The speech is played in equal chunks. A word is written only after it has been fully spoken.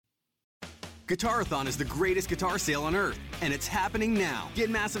Guitarathon is the greatest guitar sale on earth, and it's happening now. Get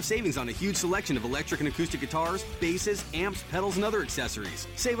massive savings on a huge selection of electric and acoustic guitars, basses, amps, pedals, and other accessories.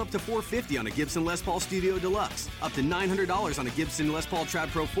 Save up to $450 on a Gibson Les Paul Studio Deluxe, up to $900 on a Gibson Les Paul Trad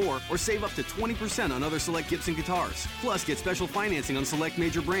Pro 4, or save up to 20% on other select Gibson guitars. Plus, get special financing on select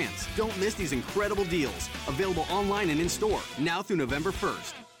major brands. Don't miss these incredible deals. Available online and in-store, now through November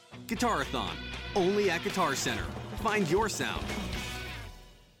 1st. Guitarathon, only at Guitar Center. Find your sound.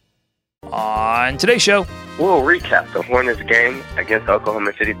 On today's show, we'll recap the Hornets game against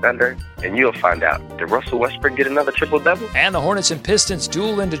Oklahoma City Thunder, and you'll find out, did Russell Westbrook get another triple-double? And the Hornets and Pistons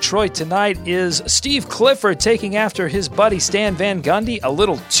duel in Detroit tonight. Is Steve Clifford taking after his buddy Stan Van Gundy a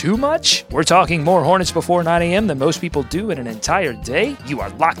little too much? We're talking more Hornets before 9 a.m. than most people do in an entire day. You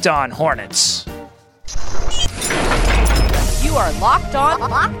are Locked On Hornets. You are Locked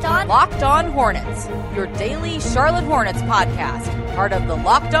On Hornets, your daily Charlotte Hornets podcast, part of the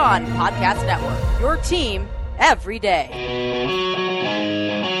Locked On Podcast Network, your team every day.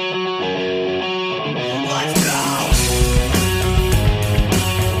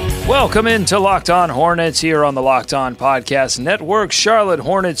 Welcome into Locked On Hornets here on the Locked On Podcast Network. Charlotte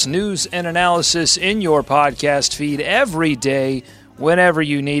Hornets news and analysis in your podcast feed every day, whenever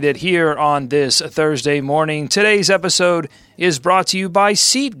you need it, here on this Thursday morning. Today's episode is brought to you by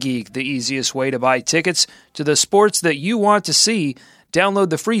SeatGeek, the easiest way to buy tickets to the sports that you want to see. Download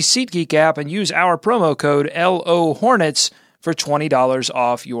the free SeatGeek app and use our promo code LOHornets for $20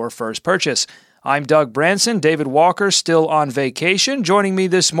 off your first purchase. I'm Doug Branson. David Walker still on vacation. Joining me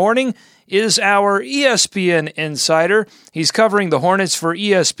this morning is our ESPN insider. He's covering the Hornets for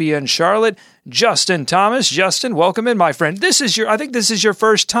ESPN Charlotte, Justin Thomas. Justin, welcome in, my friend. I think this is your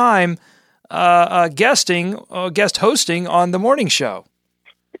first time guest hosting on the morning show.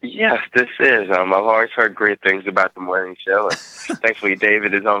 Yes, this is. I've always heard great things about the morning show, and thankfully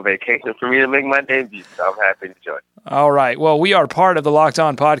David is on vacation for me to make my debut, so I'm happy to join. All right. Well, we are part of the Locked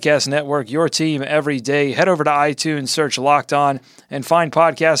On Podcast Network, your team every day. Head over to iTunes, search Locked On, and find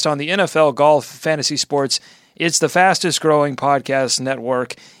podcasts on the NFL, golf, fantasy sports. It's the fastest growing podcast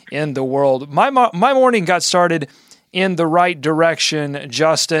network in the world. My morning got started in the right direction,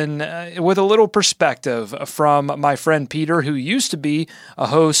 Justin, with a little perspective from my friend Peter, who used to be a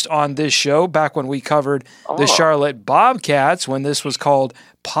host on this show back when we covered the Charlotte Bobcats, when this was called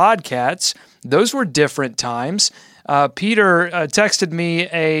Podcats. Those were different times. Peter texted me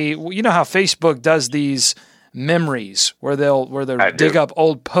you know how Facebook does these memories where they'll dig up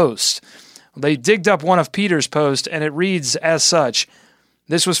old posts. They digged up one of Peter's posts, and it reads as such.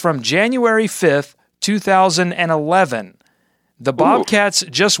 This was from January 5th, 2011. The Bobcats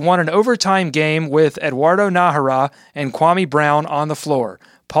just won an overtime game with Eduardo Nájera and Kwame Brown on the floor.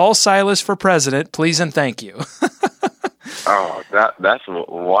 Paul Silas for president, please and thank you. That's a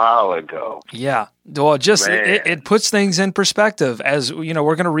while ago. Yeah. Well, it puts things in perspective. As you know,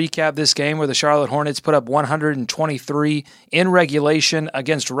 we're going to recap this game where the Charlotte Hornets put up 123 in regulation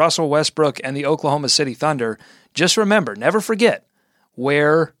against Russell Westbrook and the Oklahoma City Thunder. Just remember, never forget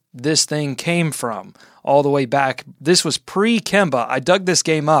where this thing came from all the way back. This was pre-Kemba. I dug this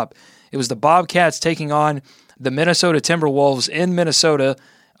game up. It was the Bobcats taking on the Minnesota Timberwolves in Minnesota.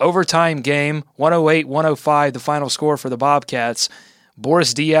 Overtime game, 108-105, the final score for the Bobcats.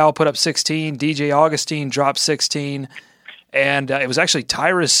 Boris Diaw put up 16. DJ Augustine dropped 16. And it was actually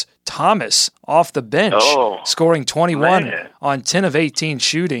Tyrus Thomas off the bench scoring 21 on 10 of 18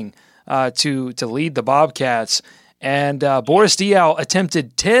 shooting to lead the Bobcats. And Boris Diaw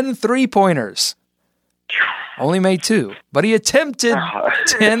attempted 10 three-pointers. Only made 2, but he attempted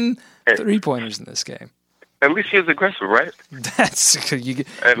 10 three-pointers in this game. At least he was aggressive, right?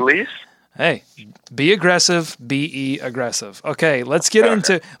 At least. Hey, be aggressive, be aggressive. Okay, let's get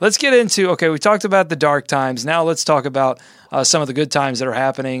into. Okay, we talked about the dark times. Now let's talk about some of the good times that are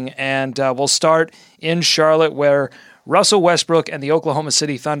happening, and we'll start in Charlotte, where Russell Westbrook and the Oklahoma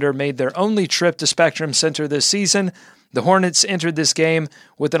City Thunder made their only trip to Spectrum Center this season. The Hornets entered this game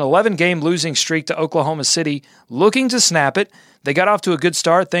with an 11-game losing streak to Oklahoma City, looking to snap it. They got off to a good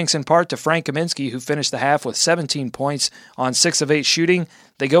start, thanks in part to Frank Kaminsky, who finished the half with 17 points on 6 of 8 shooting.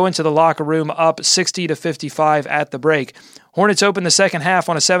 They go into the locker room up 60-55 at the break. Hornets open the second half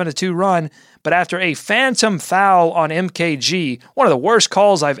on a 7-2 run, but after a phantom foul on MKG, one of the worst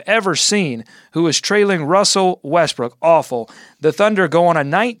calls I've ever seen, who was trailing Russell Westbrook, awful. The Thunder go on a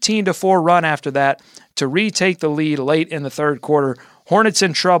 19-4 run after that to retake the lead late in the third quarter. Hornets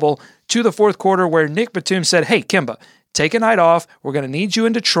in trouble to the fourth quarter, where Nick Batum said, "Hey, Kemba, take a night off. We're going to need you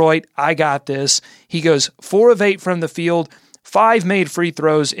in Detroit. I got this." He goes 4 of 8 from the field, 5 made free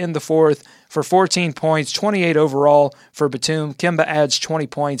throws in the fourth for 14 points, 28 overall for Batum. Kemba adds 20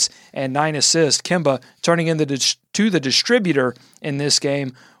 points and 9 assists. Kemba turning into the distributor in this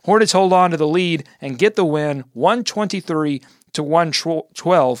game. Hornets hold on to the lead and get the win,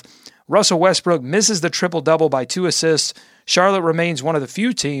 123-112. Russell Westbrook misses the triple-double by 2 assists. Charlotte remains one of the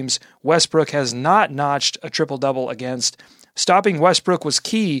few teams Westbrook has not notched a triple-double against. Stopping Westbrook was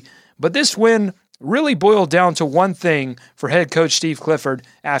key, but this win really boiled down to one thing for head coach Steve Clifford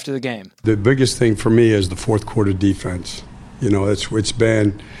after the game. The biggest thing for me is the fourth quarter defense. It's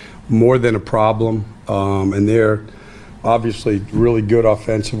been more than a problem, and they're obviously really good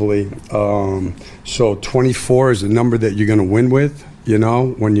offensively. So 24 is the number that you're going to win with.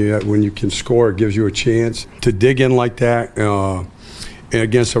 When you can score, it gives you a chance to dig in like that, and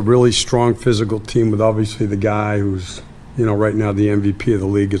against a really strong physical team with obviously the guy who's right now the MVP of the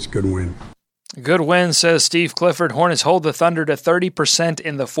league. It's a good win. Good win, says Steve Clifford. Hornets hold the Thunder to 30%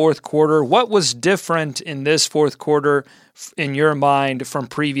 in the fourth quarter. What was different in this fourth quarter, in your mind, from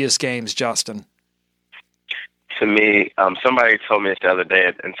previous games, Justin? To me, somebody told me this the other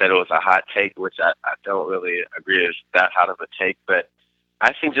day and said it was a hot take, which I don't really agree is that hot of a take. But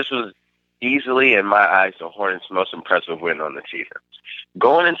I think this was easily, in my eyes, the Hornets' most impressive win on the season.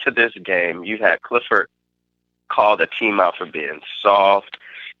 Going into this game, you had Clifford call the team out for being soft.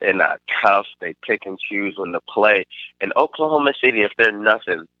 They're not tough. They pick and choose when to play. In Oklahoma City, if they're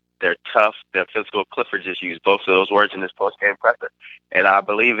nothing, they're tough, they're physical. Clifford just used both of those words in his post-game presser. And I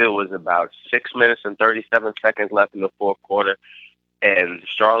believe it was about 6 minutes and 37 seconds left in the fourth quarter, and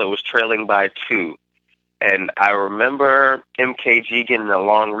Charlotte was trailing by 2. And I remember MKG getting a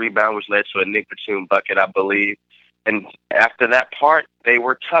long rebound, which led to a Nick Batum bucket, I believe. And after that part, they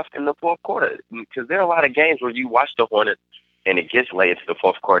were tough in the fourth quarter, because there are a lot of games where you watch the Hornets and it gets late into the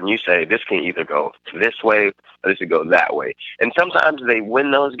fourth quarter, and you say, this can either go this way or this can go that way. And sometimes they win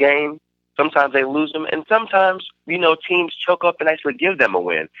those games, sometimes they lose them, and sometimes, teams choke up and actually give them a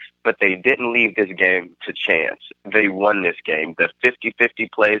win. But they didn't leave this game to chance. They won this game. The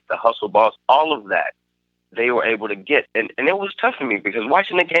 50-50 plays, the hustle balls, all of that, they were able to get. And it was tough for me, because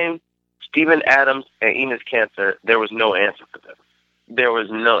watching the game, Steven Adams and Enes Kanter, there was no answer for them. There was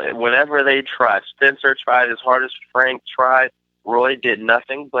whenever they tried, Spencer tried his hardest, Frank tried, Roy did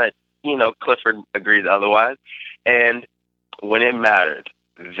nothing, but, Clifford agreed otherwise. And when it mattered,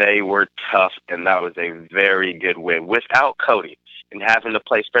 they were tough, and that was a very good win. Without Cody and having to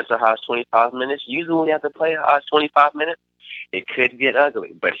play Spencer Hawes 25 minutes, usually when you have to play Hawes 25 minutes, it could get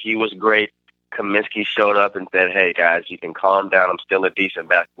ugly, but he was great. Kaminsky showed up and said, hey, guys, you can calm down. I'm still a decent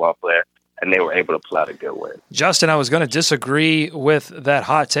basketball player. And they were able to pull out a good win. Justin, I was going to disagree with that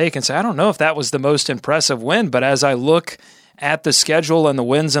hot take and say I don't know if that was the most impressive win, but as I look at the schedule and the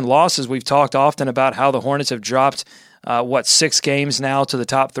wins and losses, we've talked often about how the Hornets have dropped, 6 games now to the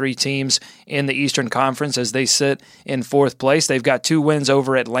top 3 teams in the Eastern Conference as they sit in 4th place. They've got 2 wins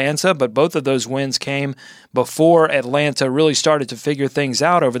over Atlanta, but both of those wins came before Atlanta really started to figure things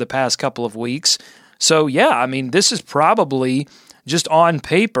out over the past couple of weeks. So, yeah, this is probably just on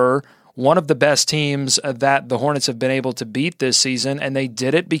paper one of the best teams that the Hornets have been able to beat this season, and they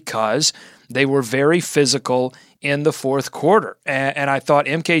did it because they were very physical in the fourth quarter. And I thought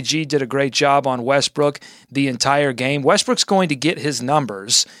MKG did a great job on Westbrook the entire game. Westbrook's going to get his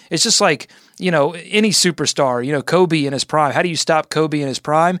numbers. It's just like, any superstar, Kobe in his prime. How do you stop Kobe in his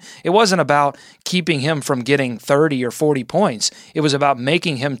prime? It wasn't about keeping him from getting 30 or 40 points. It was about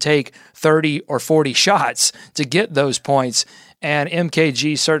making him take 30 or 40 shots to get those points. And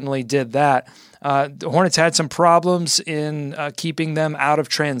MKG certainly did that. The Hornets had some problems in keeping them out of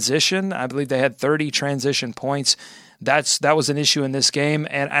transition. I believe they had 30 transition points. That was an issue in this game.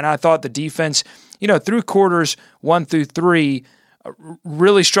 And I thought the defense, through quarters 1 through 3,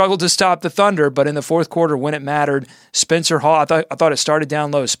 really struggled to stop the Thunder. But in the fourth quarter, when it mattered, Spencer Hall, I thought it started down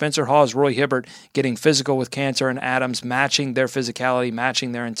low. Spencer Hawes, Roy Hibbert getting physical with Kanter and Adams, matching their physicality,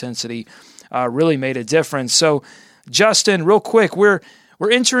 matching their intensity, really made a difference. So, Justin, real quick, we're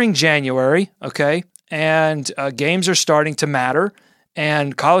entering January, okay, and games are starting to matter,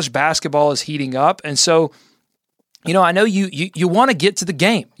 and college basketball is heating up, and so, I know you want to get to the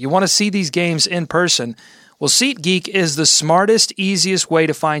game. You want to see these games in person. Well, SeatGeek is the smartest, easiest way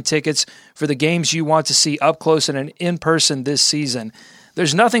to find tickets for the games you want to see up close and in person this season.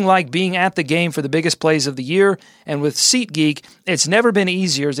 There's nothing like being at the game for the biggest plays of the year, and with SeatGeek, it's never been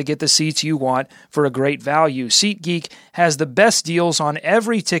easier to get the seats you want for a great value. SeatGeek has the best deals on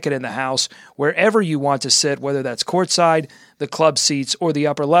every ticket in the house, wherever you want to sit, whether that's courtside, the club seats, or the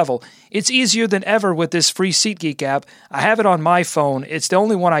upper level. It's easier than ever with this free SeatGeek app. I have it on my phone. It's the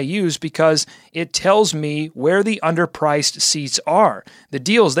only one I use because it tells me where the underpriced seats are. The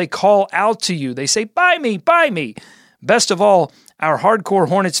deals, they call out to you. They say, buy me, buy me. Best of all, our hardcore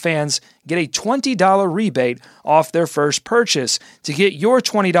Hornets fans get a $20 rebate off their first purchase. To get your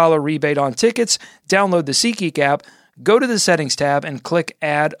 $20 rebate on tickets, download the SeatGeek app, go to the Settings tab, and click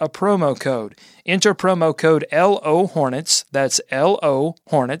Add a Promo Code. Enter promo code LO Hornets, that's LO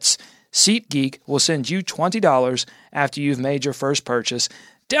Hornets. SeatGeek will send you $20 after you've made your first purchase.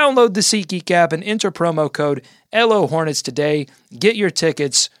 Download the SeatGeek app and enter promo code LO Hornets today. Get your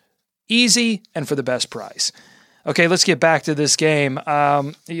tickets easy and for the best price. Okay, let's get back to this game.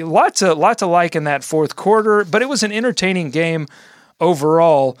 Lot to like in that fourth quarter, but it was an entertaining game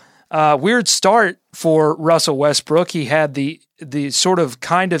overall. Weird start for Russell Westbrook. He had the sort of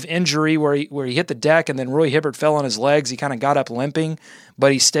kind of injury where he hit the deck and then Roy Hibbert fell on his legs. He kind of got up limping,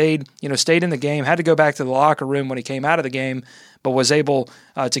 but he stayed in the game. Had to go back to the locker room when he came out of the game, but was able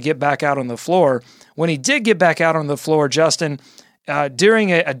to get back out on the floor. When he did get back out on the floor, Justin,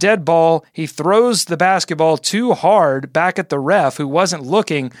 during a dead ball, he throws the basketball too hard back at the ref who wasn't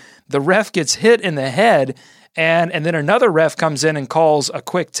looking. The ref gets hit in the head, and then another ref comes in and calls a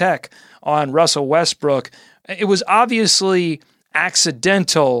quick tech on Russell Westbrook. It was obviously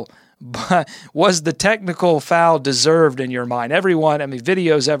accidental, but was the technical foul deserved in your mind? Everyone,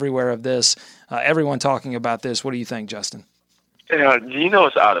 videos everywhere of this, everyone talking about this. What do you think, Justin? You know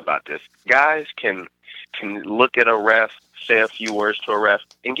what's odd about this? Guys can look at a ref, say a few words to a ref,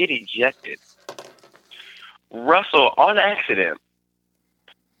 and get ejected. Russell, on accident,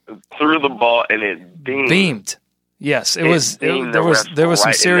 threw the ball and it beamed. Yes, there was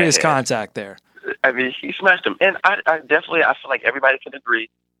some serious contact there. I mean, he smashed him, and I feel like everybody can agree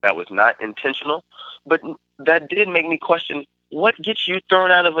that was not intentional, but that did make me question what gets you thrown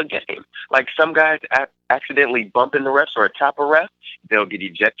out of a game. Like some guys accidentally bump into refs or tap a ref, they'll get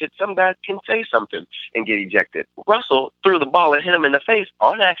ejected. Some guys can say something and get ejected. Russell threw the ball and hit him in the face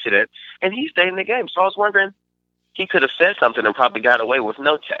on accident, and he stayed in the game. So I was wondering, he could have said something and probably got away with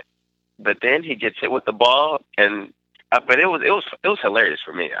no check. But then he gets hit with the ball, and but it was hilarious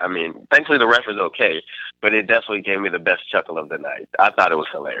for me. I mean, thankfully the ref was okay, but it definitely gave me the best chuckle of the night. I thought it was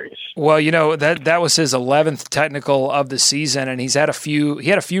hilarious. Well, that was his 11th technical of the season, and he had a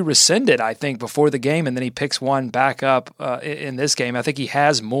few rescinded, I think, before the game, and then he picks one back up in this game. I think he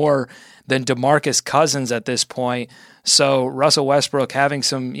has more than DeMarcus Cousins at this point. So Russell Westbrook having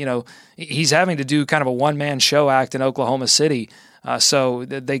some, he's having to do kind of a one-man show act in Oklahoma City. So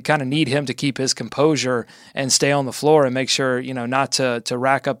they kind of need him to keep his composure and stay on the floor and make sure, not to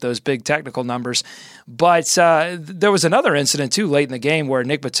rack up those big technical numbers. But there was another incident, too, late in the game where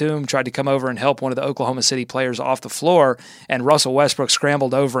Nick Batum tried to come over and help one of the Oklahoma City players off the floor, and Russell Westbrook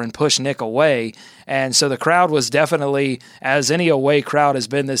scrambled over and pushed Nick away. And so the crowd was definitely, as any away crowd has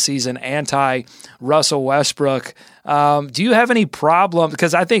been this season, anti-Russell Westbrook. Do you have any problem?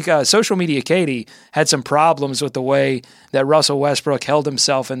 Because I think Social Media Katie had some problems with the way that Russell Westbrook held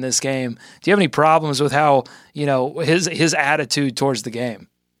himself in this game. Do you have any problems with how, his attitude towards the game?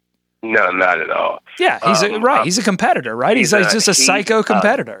 No, not at all. Yeah, he's a competitor, right? He's just a psycho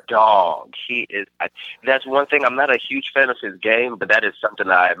competitor. Dog. He is. That's one thing. I'm not a huge fan of his game, but that is something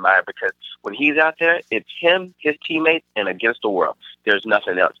I admire because when he's out there, it's him, his teammates, and against the world. There's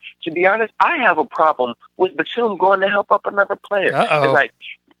nothing else. To be honest, I have a problem with Batum going to help up another player.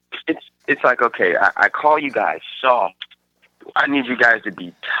 It's like, okay, I call you guys soft. I need you guys to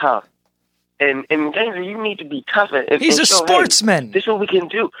be tough. And in games, you need to be tough. He's a sportsman. Hey, this is what we can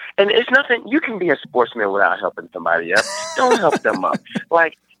do. And it's nothing. You can be a sportsman without helping somebody up. Don't help them up.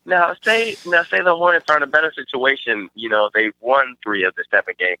 Like now, say the Hornets are in a better situation. They've won 3 of the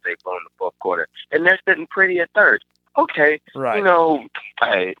 7 games they've won in the fourth quarter, and they're sitting pretty at third. Okay, right. No.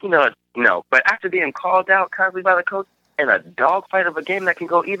 But after being called out constantly by the coach in a dogfight of a game that can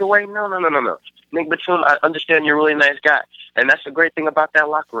go either way, no. Nick Batum, I understand you're a really nice guy. And that's the great thing about that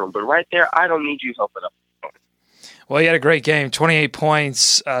locker room. But right there, I don't need you helping up. Well, he had a great game, 28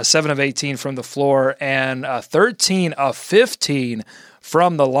 points, 7 of 18 from the floor, and 13 of 15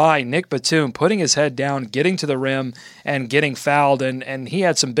 from the line. Nick Batum putting his head down, getting to the rim, and getting fouled. And he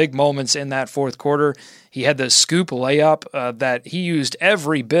had some big moments in that fourth quarter. He had the scoop layup that he used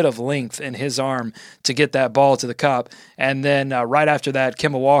every bit of length in his arm to get that ball to the cup. And then right after that,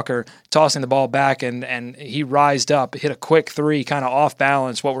 Kemba Walker tossing the ball back, and he rised up, hit a quick three, kind of off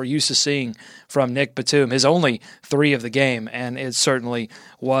balance, what we're used to seeing from Nick Batum, his only three of the game, and it certainly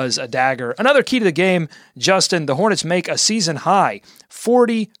was a dagger. Another key to the game, Justin, the Hornets make a season high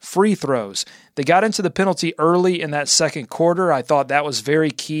 40 free throws. They got into the penalty early in that second quarter. I thought that was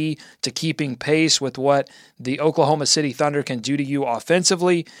very key to keeping pace with what the Oklahoma City Thunder can do to you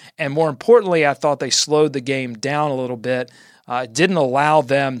offensively. And more importantly, I thought they slowed the game down a little bit, didn't allow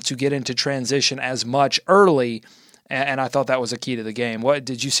them to get into transition as much early, and I thought that was a key to the game. What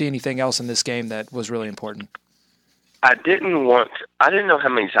did you see anything else in this game that was really important? I didn't know how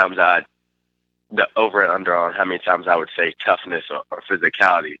many times the over and under on how many times I would say toughness or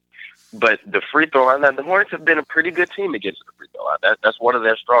physicality. But the free throw line, the Hornets have been a pretty good team against the free throw line. That's one of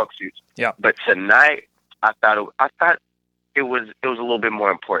their strong suits. Yeah. But tonight, I thought it was a little bit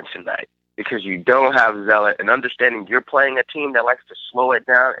more important tonight because you don't have Zealot and understanding you're playing a team that likes to slow it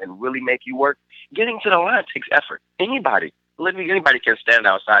down and really make you work. Getting to the line takes effort. Literally anybody can stand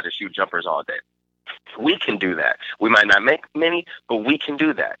outside and shoot jumpers all day. We can do that. We might not make many, but we can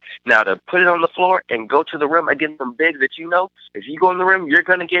do that. Now, to put it on the floor and go to the rim against some bigs that you know, if you go in the rim, you're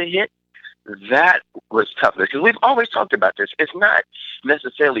going to get hit. That was toughness. Because we've always talked about this. It's not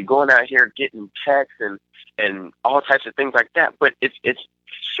necessarily going out here getting checks and all types of things like that, but it's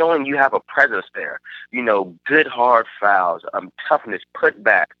showing you have a presence there. You know, good hard fouls, toughness, put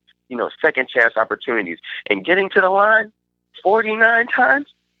back, second chance opportunities. And getting to the line 49 times,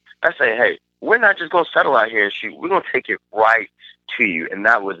 I say, hey, we're not just going to settle out here and shoot. We're going to take it right to you. And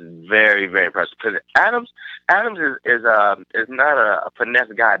that was very, very impressive. Because Adams is not a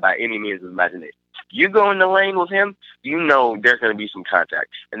finesse guy by any means of imagination. You go in the lane with him, you know there's going to be some contact.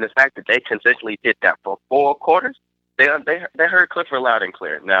 And the fact that they consistently did that for 4 quarters, they heard Clifford loud and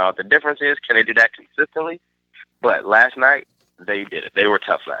clear. Now, the difference is, can they do that consistently? But last night, they did it. They were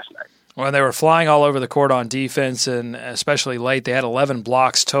tough last night. Well, they were flying all over the court on defense, and especially late. They had 11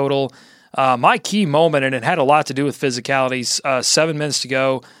 blocks total. My key moment, and it had a lot to do with physicality, 7 minutes to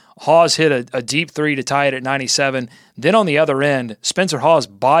go, Hawes hit a deep three to tie it at 97. Then on the other end, Spencer Hawes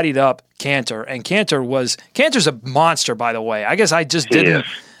bodied up Kanter, and Kanter's a monster, by the way. I guess I just didn't.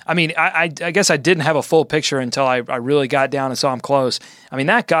 I mean, I guess I didn't have a full picture until I really got down and saw him close. I mean,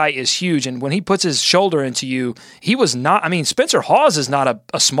 that guy is huge, and when he puts his shoulder into you, he was not – I mean, Spencer Hawes is not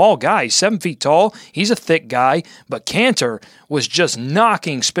a small guy. He's 7 feet tall. He's a thick guy, but Kanter was just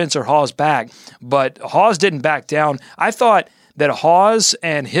knocking Spencer Hawes back. But Hawes didn't back down. I thought – that Hawes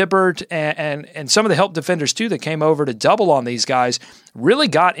and Hibbert and some of the help defenders too that came over to double on these guys really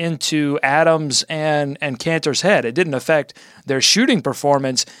got into Adams and Kanter's head. It didn't affect their shooting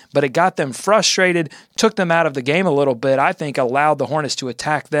performance, but it got them frustrated, took them out of the game a little bit, I think allowed the Hornets to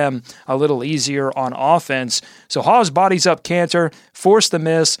attack them a little easier on offense. So Hawes bodies up Kanter, forced the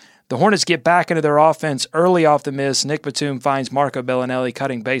miss. The Hornets get back into their offense early off the miss. Nick Batum finds Marco Bellinelli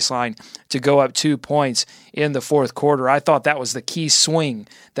cutting baseline to go up 2 points in the fourth quarter. I thought that was the key swing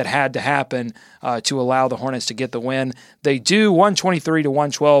that had to happen to allow the Hornets to get the win. They do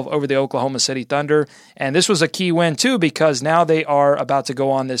 123-112 over the Oklahoma City Thunder, and this was a key win too because now they are about to go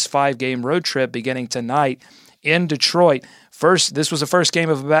on this 5-game road trip beginning tonight in Detroit. This was the first game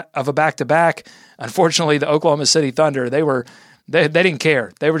of a back-to-back. Unfortunately, the Oklahoma City Thunder, they didn't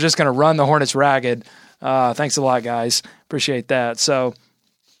care. They were just going to run the Hornets ragged. Thanks a lot, guys. Appreciate that. So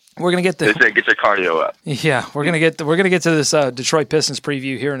we're going to get get your cardio up. Yeah, we're going to get to this Detroit Pistons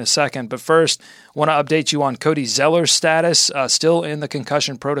preview here in a second. But first, want to update you on Cody Zeller's status. Still in the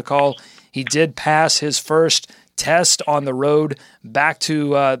concussion protocol. He did pass his first test on the road back to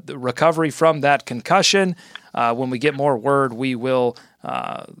the recovery from that concussion. When we get more word, we will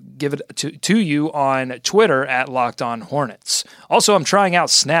give it to you on Twitter at Locked On Hornets. Also, I'm trying out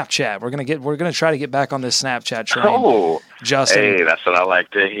Snapchat. We're gonna try to get back on this Snapchat train. Oh, Justin, hey, that's what I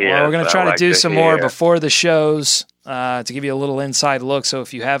like to hear. Well, we're gonna try to do some more before the shows to give you a little inside look. So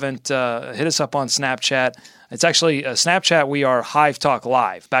if you haven't hit us up on Snapchat, it's actually Snapchat. We are Hive Talk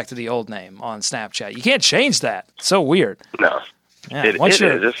Live. Back to the old name on Snapchat. You can't change that. It's so weird. No. Yeah, it's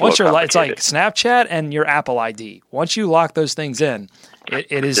like Snapchat and your Apple ID. Once you lock those things in,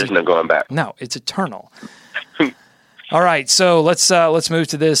 it is. There's no going back. No, it's eternal. All right, so let's move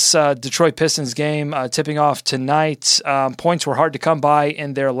to this Detroit Pistons game tipping off tonight. Points were hard to come by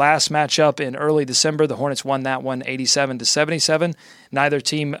in their last matchup in early December. The Hornets won that one 87-77. Neither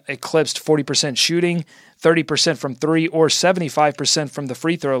team eclipsed 40% shooting, 30% from three, or 75% from the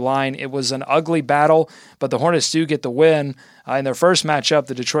free throw line. It was an ugly battle, but the Hornets do get the win. In their first matchup,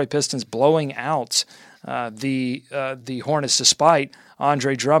 the Detroit Pistons blowing out the Hornets despite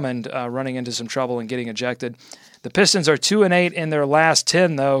Andre Drummond running into some trouble and getting ejected. The Pistons are 2-8 in their last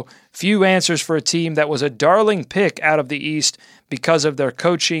 10, though. Few answers for a team that was a darling pick out of the East because of their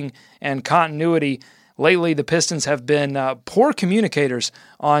coaching and continuity. Lately, the Pistons have been poor communicators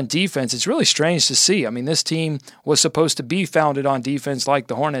on defense. It's really strange to see. I mean, this team was supposed to be founded on defense like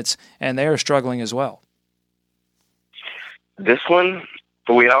the Hornets, and they are struggling as well. This one,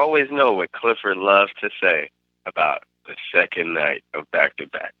 we always know what Clifford loves to say about the second night of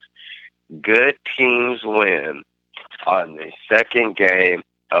back-to-backs. Good teams win on the second game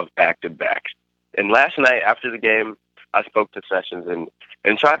of back-to-backs. And last night after the game, I spoke to Sessions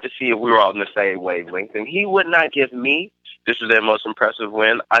and tried to see if we were all in the same wavelength. And he would not give me this was their most impressive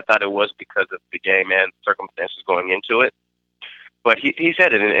win. I thought it was because of the game and circumstances going into it. But he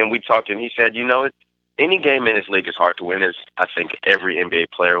said it, and we talked, and he said, any game in this league is hard to win, as I think every NBA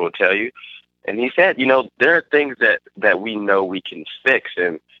player will tell you. And he said, there are things that we know we can fix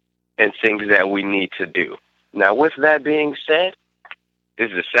and things that we need to do. Now, with that being said,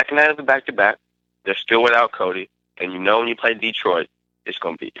 this is the second night of the back-to-back. They're still without Cody. And when you play Detroit, it's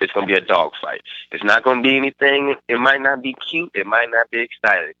gonna be a dogfight. It's not gonna be anything. It might not be cute. It might not be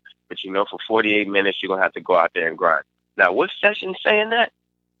exciting. But for 48 minutes, you're gonna have to go out there and grind. Now, with Sessions saying that,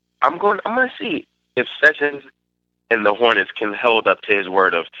 I'm gonna see if Sessions and the Hornets can hold up to his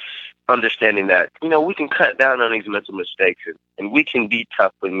word of understanding that we can cut down on these mental mistakes and we can be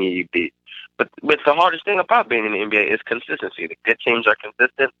tough when need be. But the hardest thing about being in the NBA is consistency. The good teams are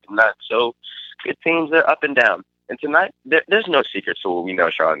consistent, not so good teams are up and down. And tonight, there's no secret to what we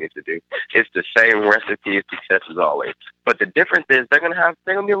know Charlotte needs to do. It's the same recipe of success as always. But the difference is they're gonna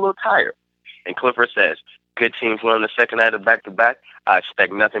be a little tired. And Clifford says, good teams won the second night of back-to-back. I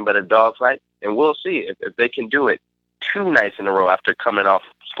expect nothing but a dogfight, and we'll see if they can do it 2 nights in a row after coming off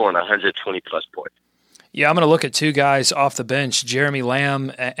scoring 120-plus points. Yeah, I'm going to look at 2 guys off the bench, Jeremy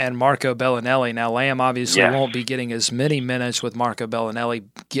Lamb and Marco Bellinelli. Now, Lamb obviously won't be getting as many minutes with Marco Bellinelli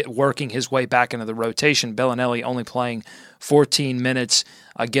working his way back into the rotation. Bellinelli only playing 14 minutes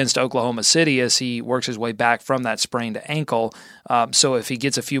against Oklahoma City as he works his way back from that sprained ankle. So if he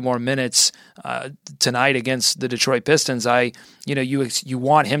gets a few more minutes tonight against the Detroit Pistons, you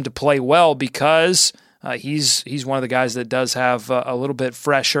want him to play well because he's one of the guys that does have a little bit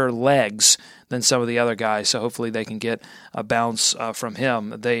fresher legs than some of the other guys, so hopefully they can get a bounce from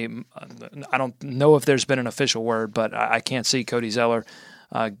him. I don't know if there's been an official word, but I can't see Cody Zeller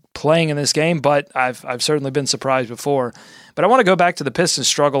playing in this game, but I've certainly been surprised before. But I want to go back to the Pistons'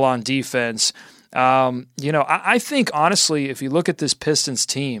 struggle on defense. I think, honestly, if you look at this Pistons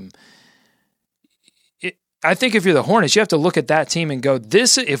team, I think if you're the Hornets, you have to look at that team and go,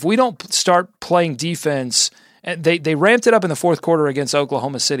 if we don't start playing defense, they ramped it up in the fourth quarter against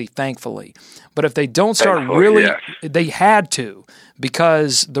Oklahoma City, thankfully. But if they don't start they had to,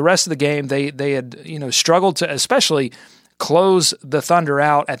 because the rest of the game they had struggled to especially close the Thunder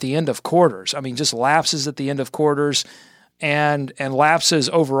out at the end of quarters. I mean, just lapses at the end of quarters and lapses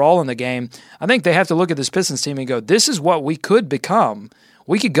overall in the game. I think they have to look at this Pistons team and go, this is what we could become.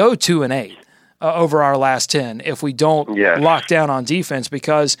 We could go 2-8. Over our last 10 if we don't lock down on defense,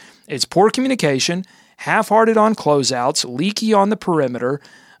 because it's poor communication, half-hearted on closeouts, leaky on the perimeter.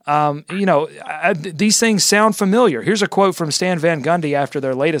 These things sound familiar. Here's a quote from Stan Van Gundy after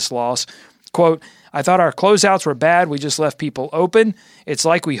their latest loss. Quote, "I thought our closeouts were bad. We just left people open. It's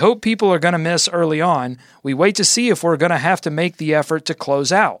like we hope people are going to miss early on. We wait to see if we're going to have to make the effort to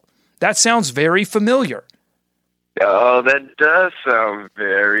close out." That sounds very familiar. Oh, that does sound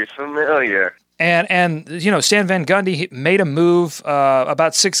very familiar. And Stan Van Gundy made a move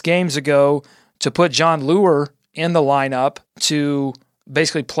about 6 games ago to put John Leuer in the lineup to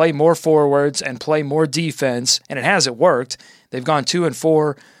basically play more forwards and play more defense, and it hasn't worked. They've gone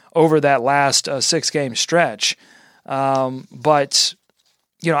 2-4 over that last 6-game stretch. But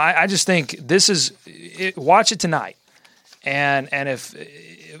I just think this is watch it tonight, and if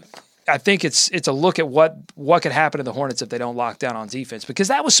I think it's a look at what could happen to the Hornets if they don't lock down on defense, because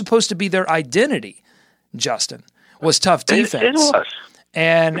that was supposed to be their identity. Justin, was tough defense. It was,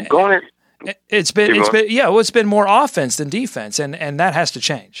 and it's been more offense than defense, and that has to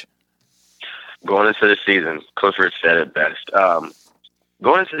change. Going into the season, Clifford said it best.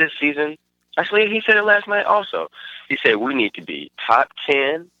 Going into this season, Actually, he said it last night also. He said we need to be top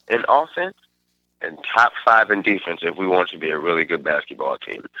 10 in offense and top 5 in defense if we want to be a really good basketball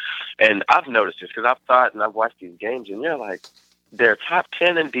team. And I've noticed this because I've thought and I've watched these games, and they're top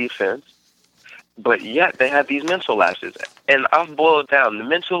 10 in defense, but yet they have these mental lapses. And I've boiled down the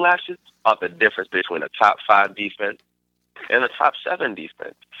mental lapses are the difference between a top 5 defense and a top 7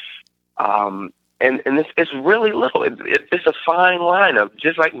 defense. And it's really little. It's a fine line of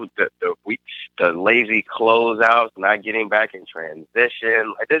just like with the lazy closeouts, not getting back in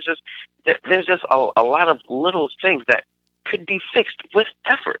transition. Like there's just a lot of little things that could be fixed with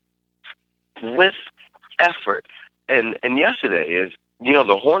effort. And yesterday is,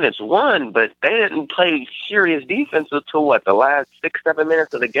 the Hornets won, but they didn't play serious defense until the last 6-7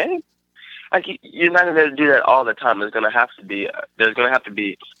 minutes of the game. Like you're not going to do that all the time. There's going to have to be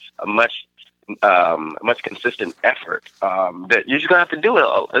a much consistent effort. That you're just gonna have to do it.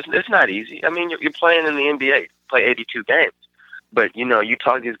 It's not easy. I mean, you're playing in the NBA, play 82 games, but you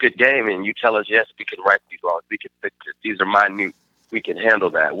talk this good game and you tell us, yes, we can right these wrongs, we can fix it. These are minute, we can handle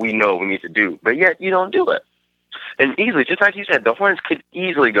that. We know what we need to do, but yet you don't do it. And easily, just like you said, the Hornets could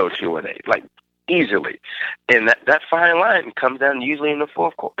easily go 2-8, like easily, and that fine line comes down usually in the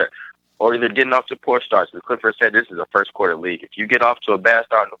fourth quarter. Or either getting off to poor starts. The Clippers said this is a first quarter league. If you get off to a bad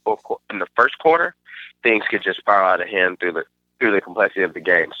start in the first quarter, things could just spiral out of hand through the complexity of the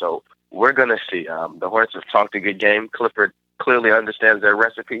game. So we're going to see. The Hornets have talked a good game. Clifford clearly understands their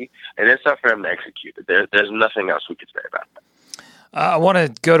recipe, and it's up for them to execute it. There's nothing else we could say about that. I want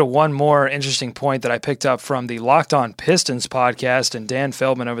to go to one more interesting point that I picked up from the Locked On Pistons podcast, and Dan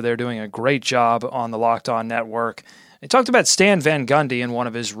Feldman over there doing a great job on the Locked On Network. He talked about Stan Van Gundy in one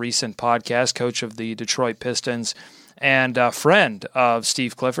of his recent podcasts, coach of the Detroit Pistons and a friend of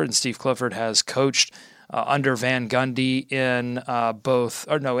Steve Clifford. And Steve Clifford has coached under Van Gundy in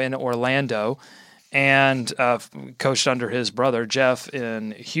Orlando and coached under his brother Jeff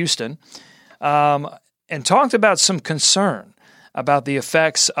in Houston, and talked about some concern about the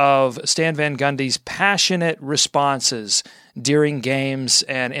effects of Stan Van Gundy's passionate responses during games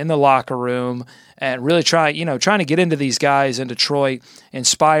and in the locker room, and really trying to get into these guys in Detroit,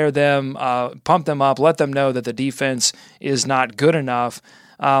 inspire them, pump them up, let them know that the defense is not good enough.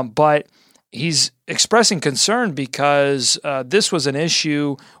 But he's expressing concern because this was an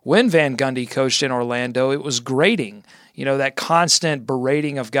issue when Van Gundy coached in Orlando. It was grating. That constant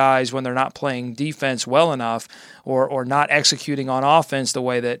berating of guys when they're not playing defense well enough or not executing on offense the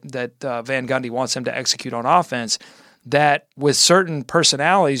way that Van Gundy wants them to execute on offense, that with certain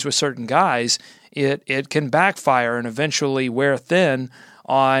personalities, with certain guys, it can backfire and eventually wear thin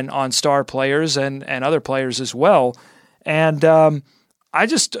on star players and other players as well. And I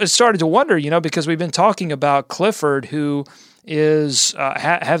just started to wonder, because we've been talking about Clifford, who has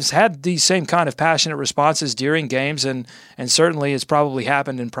had these same kind of passionate responses during games, and certainly it's probably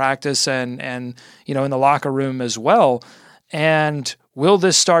happened in practice and in the locker room as well. And will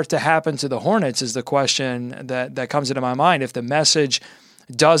this start to happen to the Hornets is the question that comes into my mind. If the message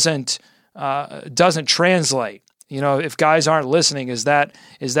doesn't translate, if guys aren't listening, is that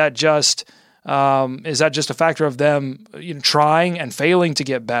just a factor of them trying and failing to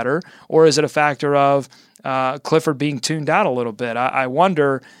get better, or is it a factor of Clifford being tuned out a little bit? I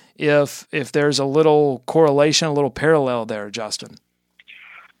wonder if there's a little correlation, a little parallel there, Justin.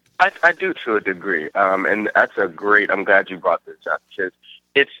 I do to a degree, and that's I'm glad you brought this up, because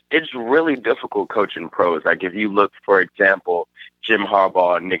it's really difficult coaching pros. Like if you look, for example, Jim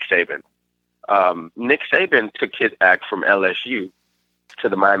Harbaugh and Nick Saban. Nick Saban took his act from LSU to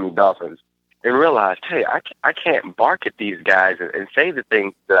the Miami Dolphins and realized, hey, I can't bark at these guys and say the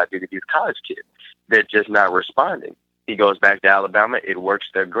things that I do to these college kids. They're just not responding. He goes back to Alabama. It works.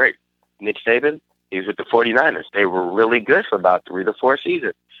 They're great. Nick Saban, he's with the 49ers. They were really good for about 3 to 4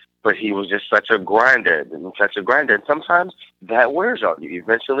 seasons, but he was just such a grinder. And sometimes that wears on you.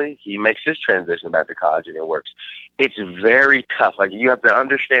 Eventually, he makes his transition back to college, and it works. It's very tough. Like, you have to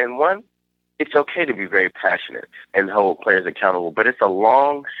understand, one, it's okay to be very passionate and hold players accountable, but it's a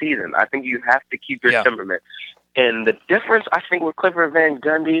long season. I think you have to keep your temperament. And the difference, I think, with Clifford Van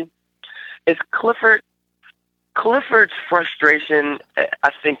Gundy is Clifford's frustration,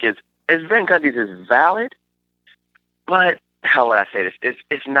 I think, is Van Gundy's is valid, but how would I say this?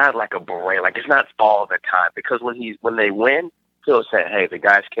 It's not like a beret. Like, it's not all the time, because when they win, he'll say, hey, the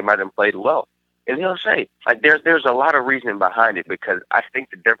guys came out and played well. And he'll say, like, there's a lot of reason behind it, because I think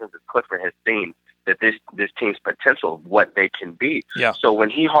the difference is Clifford has seen that this team's potential, what they can be. Yeah. So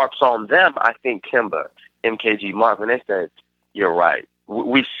when he harps on them, I think Kemba, MKG, Mark, when they said, you're right.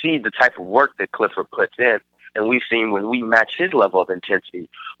 We see the type of work that Clifford puts in, And we've seen when we match his level of intensity,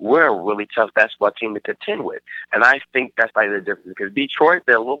 we're a really tough basketball team to contend with. And I think that's probably the difference, because Detroit,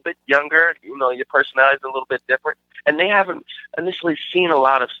 they're a little bit younger. You know, your personality is a little bit different. And they haven't initially seen a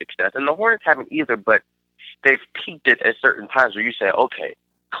lot of success. And the Hornets haven't either, but they've peaked it at certain times where you say, okay,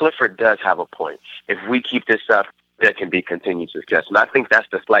 Clifford does have a point. If we keep this up, there can be continued success. And I think that's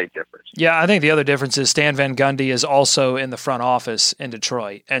the slight difference. Yeah, I think the other difference is Stan Van Gundy is also in the front office in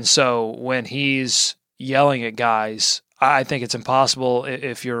Detroit. And so when he's yelling at guys, I think it's impossible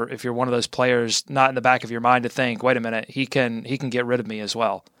if you're one of those players not in the back of your mind to think, wait a minute, he can get rid of me as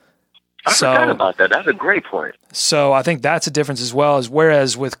well. I forgot about that. That's a great point. So I think that's a difference as well, as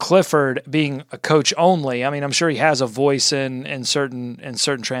whereas with Clifford being a coach only, I mean, I'm sure he has a voice in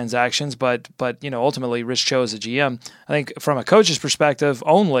certain transactions, but ultimately Rich Cho is a GM. I think from a coach's perspective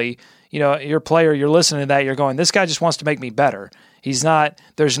only, your player, you're listening to that, you're going, this guy just wants to make me better. He's not,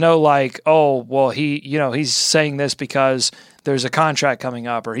 there's no like, oh, well, he's saying this because there's a contract coming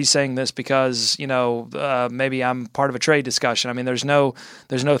up, or he's saying this because, maybe I'm part of a trade discussion. I mean, there's no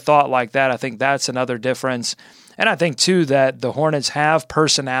thought like that. I think that's another difference. And I think too, that the Hornets have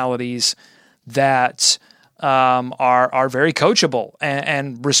personalities that are very coachable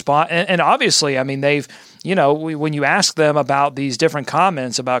and respond. And obviously, I mean, they've, when you ask them about these different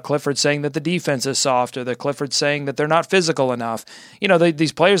comments about Clifford saying that the defense is soft, or that Clifford saying that they're not physical enough,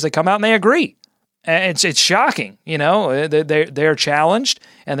 these players, they come out and they agree. And it's shocking, they're challenged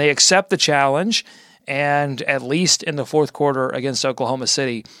and they accept the challenge. And at least in the fourth quarter against Oklahoma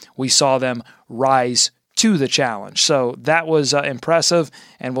City, we saw them rise to the challenge. So that was impressive,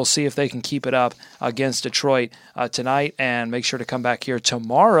 and we'll see if they can keep it up against Detroit tonight. And make sure to come back here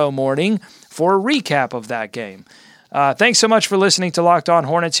tomorrow morning for a recap of that game. Thanks so much for listening to Locked On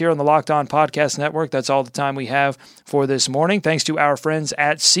Hornets here on the Locked On Podcast Network. That's all the time we have for this morning. Thanks to our friends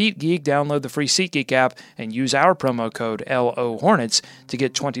at SeatGeek. Download the free SeatGeek app and use our promo code LOHornets to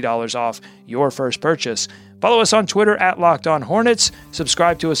get $20 off your first purchase. Follow us on Twitter at Locked On Hornets.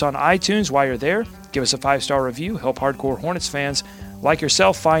 Subscribe to us on iTunes while you're there. Give us a 5-star review. Help hardcore Hornets fans like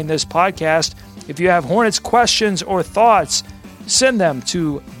yourself find this podcast. If you have Hornets questions or thoughts, send them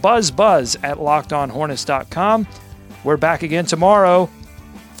to buzzbuzz@lockedonhornets.com. We're back again tomorrow.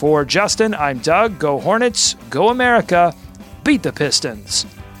 For Justin, I'm Doug. Go Hornets, go America, beat the Pistons.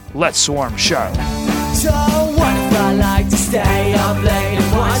 Let's swarm Charlotte. So what if I like to stay up late?